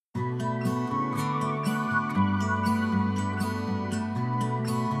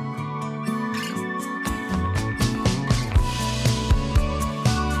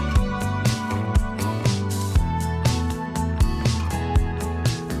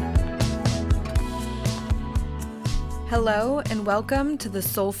Hello and welcome to the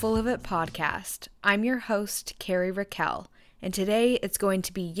Soulful of It podcast. I'm your host, Carrie Raquel, and today it's going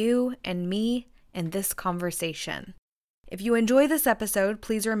to be you and me and this conversation. If you enjoy this episode,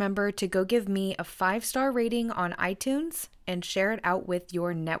 please remember to go give me a 5-star rating on iTunes and share it out with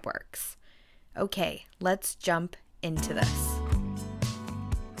your networks. Okay, let's jump into this.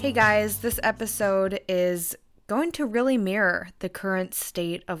 Hey guys, this episode is going to really mirror the current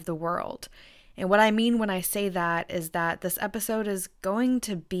state of the world. And what I mean when I say that is that this episode is going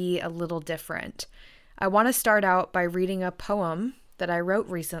to be a little different. I want to start out by reading a poem that I wrote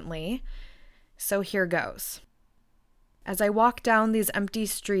recently. So here goes. As I walk down these empty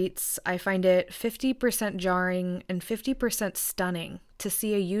streets, I find it 50% jarring and 50% stunning to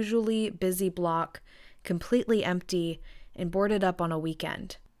see a usually busy block completely empty and boarded up on a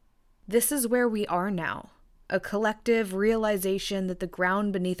weekend. This is where we are now, a collective realization that the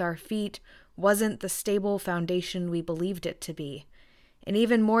ground beneath our feet wasn't the stable foundation we believed it to be. And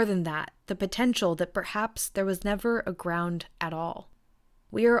even more than that, the potential that perhaps there was never a ground at all.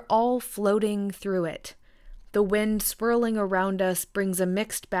 We are all floating through it. The wind swirling around us brings a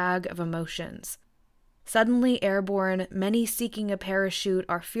mixed bag of emotions. Suddenly airborne, many seeking a parachute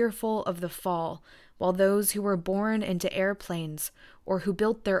are fearful of the fall, while those who were born into airplanes, or who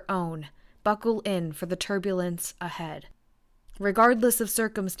built their own, buckle in for the turbulence ahead. Regardless of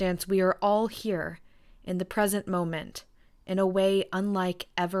circumstance, we are all here, in the present moment, in a way unlike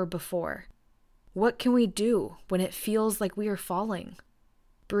ever before. What can we do when it feels like we are falling?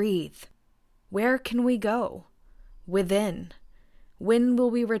 Breathe. Where can we go? Within. When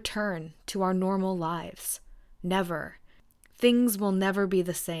will we return to our normal lives? Never. Things will never be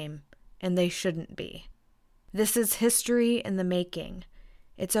the same, and they shouldn't be. This is history in the making.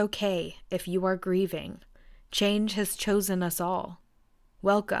 It's okay if you are grieving. Change has chosen us all.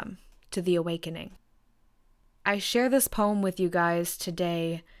 Welcome to the awakening. I share this poem with you guys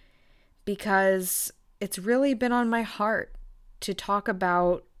today because it's really been on my heart to talk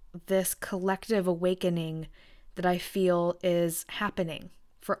about this collective awakening that I feel is happening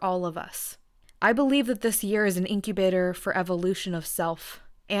for all of us. I believe that this year is an incubator for evolution of self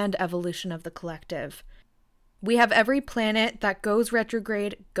and evolution of the collective. We have every planet that goes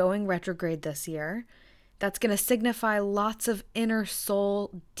retrograde going retrograde this year. That's going to signify lots of inner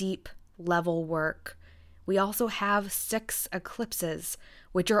soul, deep level work. We also have 6 eclipses,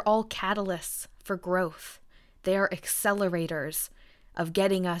 which are all catalysts for growth. They are accelerators of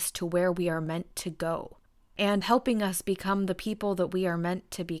getting us to where we are meant to go and helping us become the people that we are meant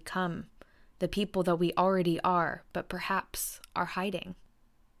to become, the people that we already are, but perhaps are hiding.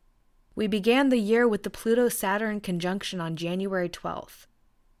 We began the year with the Pluto-Saturn conjunction on January 12th.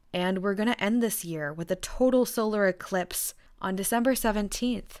 And we're going to end this year with a total solar eclipse on December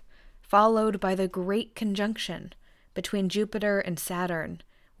 17th, followed by the Great Conjunction between Jupiter and Saturn,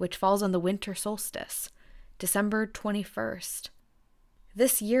 which falls on the winter solstice, December 21st.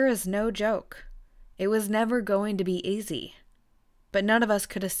 This year is no joke. It was never going to be easy. But none of us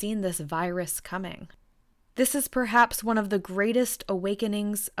could have seen this virus coming. This is perhaps one of the greatest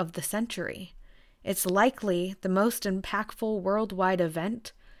awakenings of the century. It's likely the most impactful worldwide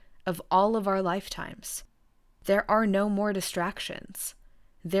event of all of our lifetimes. There are no more distractions.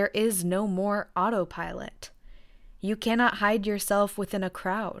 There is no more autopilot. You cannot hide yourself within a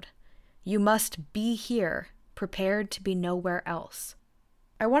crowd. You must be here, prepared to be nowhere else.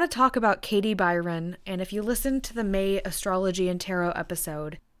 I want to talk about Katie Byron, and if you listened to the May Astrology and Tarot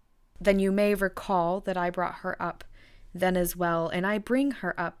episode, then you may recall that I brought her up then as well, and I bring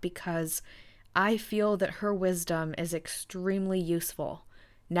her up because I feel that her wisdom is extremely useful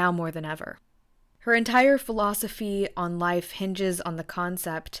now more than ever. Her entire philosophy on life hinges on the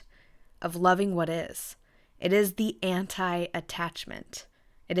concept of loving what is. It is the anti-attachment.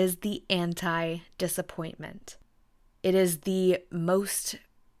 It is the anti-disappointment. It is the most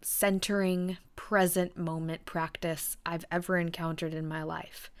centering, present moment practice I've ever encountered in my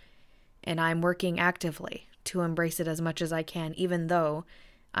life. And I'm working actively to embrace it as much as I can, even though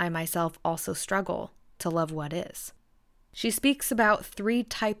I myself also struggle to love what is. She speaks about 3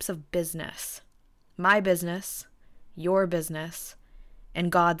 types of business: my business, your business,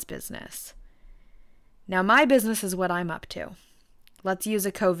 and God's business. Now, my business is what I'm up to. Let's use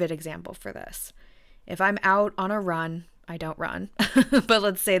a COVID example for this. If I'm out on a run, I don't run, but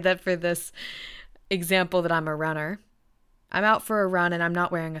let's say that for this example that I'm a runner, I'm out for a run and I'm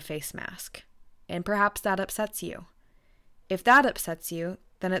not wearing a face mask. And perhaps that upsets you. If that upsets you,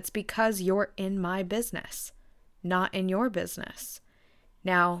 then it's because you're in my business, not in your business.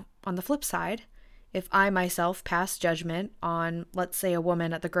 Now, on the flip side, if I myself pass judgment on, let's say, a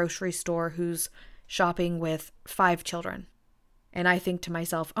woman at the grocery store who's shopping with 5 children. And I think to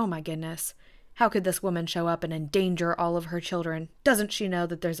myself, oh my goodness, how could this woman show up and endanger all of her children? Doesn't she know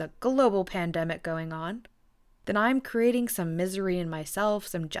that there's a global pandemic going on? Then I'm creating some misery in myself,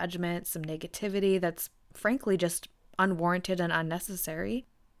 some judgment, some negativity that's frankly just unwarranted and unnecessary.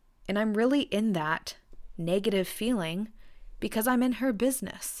 And I'm really in that negative feeling because I'm in her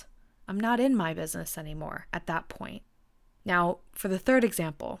business. I'm not in my business anymore at that point. Now, for the third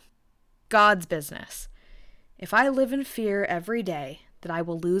example, God's business. If I live in fear every day that I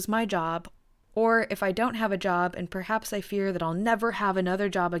will lose my job, or if I don't have a job and perhaps I fear that I'll never have another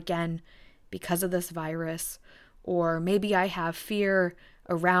job again because of this virus, or maybe I have fear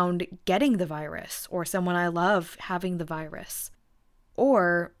around getting the virus or someone I love having the virus,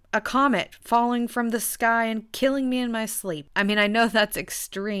 or a comet falling from the sky and killing me in my sleep. I mean, I know that's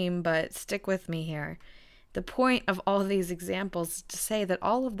extreme, but stick with me here. The point of all these examples is to say that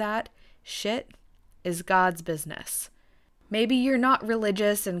all of that shit is God's business. Maybe you're not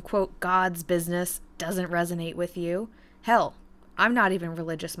religious and, quote, God's business doesn't resonate with you. Hell, I'm not even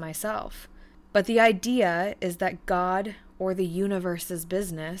religious myself. But the idea is that God or the universe's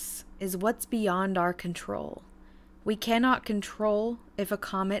business is what's beyond our control. We cannot control if a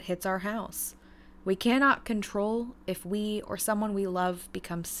comet hits our house. We cannot control if we or someone we love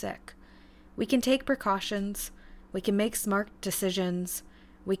becomes sick. We can take precautions. We can make smart decisions.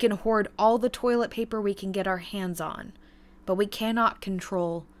 We can hoard all the toilet paper we can get our hands on. But we cannot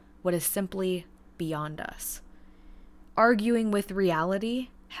control what is simply beyond us. Arguing with reality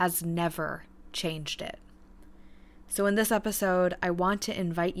has never changed it. So in this episode, I want to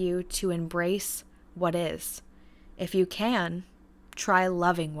invite you to embrace what is. If you can, try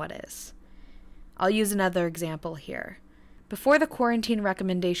loving what is. I'll use another example here. Before the quarantine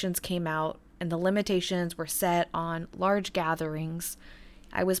recommendations came out and the limitations were set on large gatherings,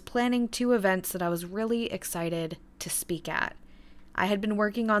 I was planning 2 events that I was really excited to speak at. I had been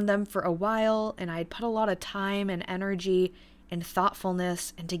working on them for a while, and I had put a lot of time and energy and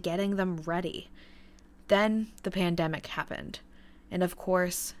thoughtfulness into getting them ready. Then the pandemic happened, and of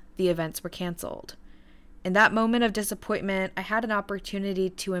course, the events were canceled. In that moment of disappointment, I had an opportunity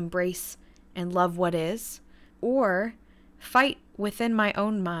to embrace and love what is, or fight within my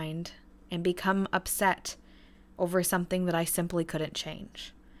own mind and become upset over something that I simply couldn't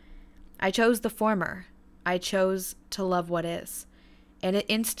change. I chose the former. I chose to love what is, and it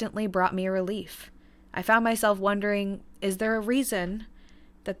instantly brought me relief. I found myself wondering, is there a reason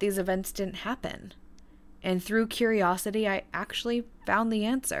that these events didn't happen? And through curiosity, I actually found the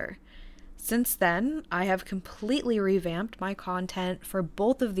answer. Since then, I have completely revamped my content for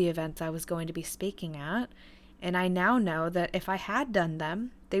both of the events I was going to be speaking at, and I now know that if I had done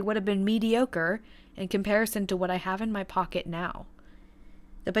them, they would have been mediocre in comparison to what I have in my pocket now.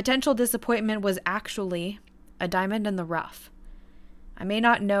 The potential disappointment was actually a diamond in the rough. I may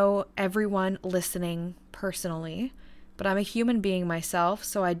not know everyone listening personally, but I'm a human being myself,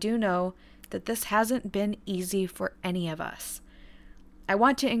 so I do know that this hasn't been easy for any of us. I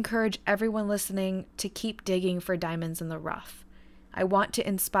want to encourage everyone listening to keep digging for diamonds in the rough. I want to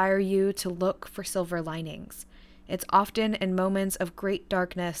inspire you to look for silver linings. It's often in moments of great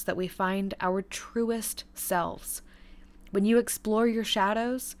darkness that we find our truest selves. When you explore your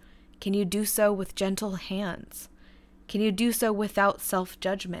shadows, can you do so with gentle hands? Can you do so without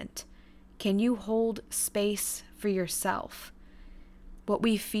self-judgment? Can you hold space for yourself? What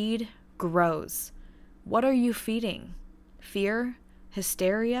we feed grows. What are you feeding? Fear?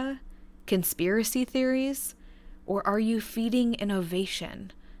 Hysteria? Conspiracy theories? Or are you feeding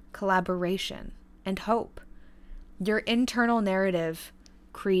innovation, collaboration, and hope? Your internal narrative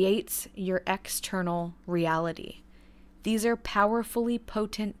creates your external reality. These are powerfully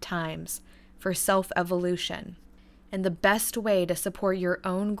potent times for self-evolution, and the best way to support your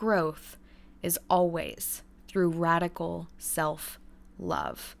own growth is always through radical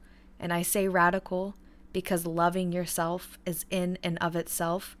self-love. And I say radical because loving yourself is in and of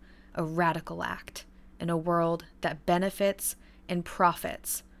itself a radical act in a world that benefits and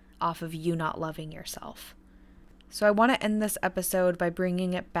profits off of you not loving yourself. So I want to end this episode by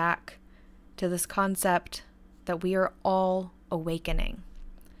bringing it back to this concept that we are all awakening.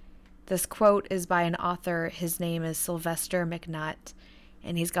 This quote is by an author. His name is Sylvester McNutt,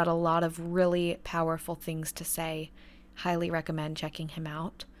 and he's got a lot of really powerful things to say. Highly recommend checking him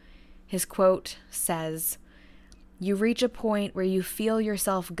out. His quote says, "You reach a point where you feel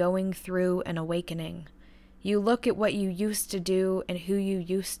yourself going through an awakening. You look at what you used to do and who you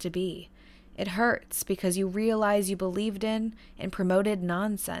used to be. It hurts because you realize you believed in and promoted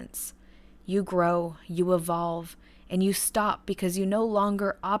nonsense. You grow, you evolve, and you stop because you no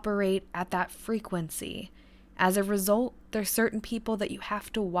longer operate at that frequency. As a result, there's certain people that you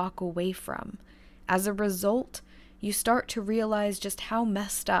have to walk away from. As a result, you start to realize just how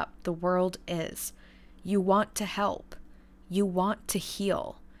messed up the world is. You want to help. You want to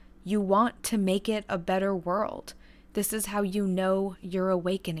heal. You want to make it a better world. This is how you know you're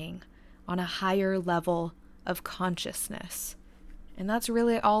awakening on a higher level of consciousness. And that's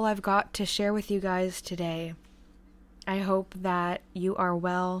really all I've got to share with you guys today. I hope that you are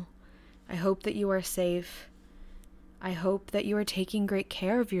well. I hope that you are safe. I hope that you are taking great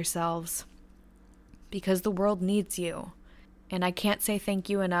care of yourselves because the world needs you. And I can't say thank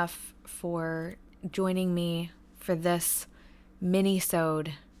you enough for joining me for this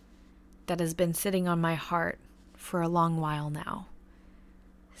mini-sode that has been sitting on my heart for a long while now.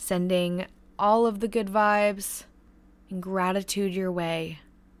 Sending all of the good vibes and gratitude your way.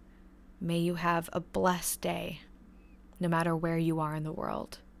 May you have a blessed day, no matter where you are in the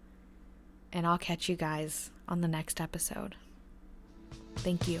world. And I'll catch you guys on the next episode.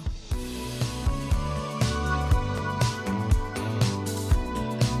 Thank you.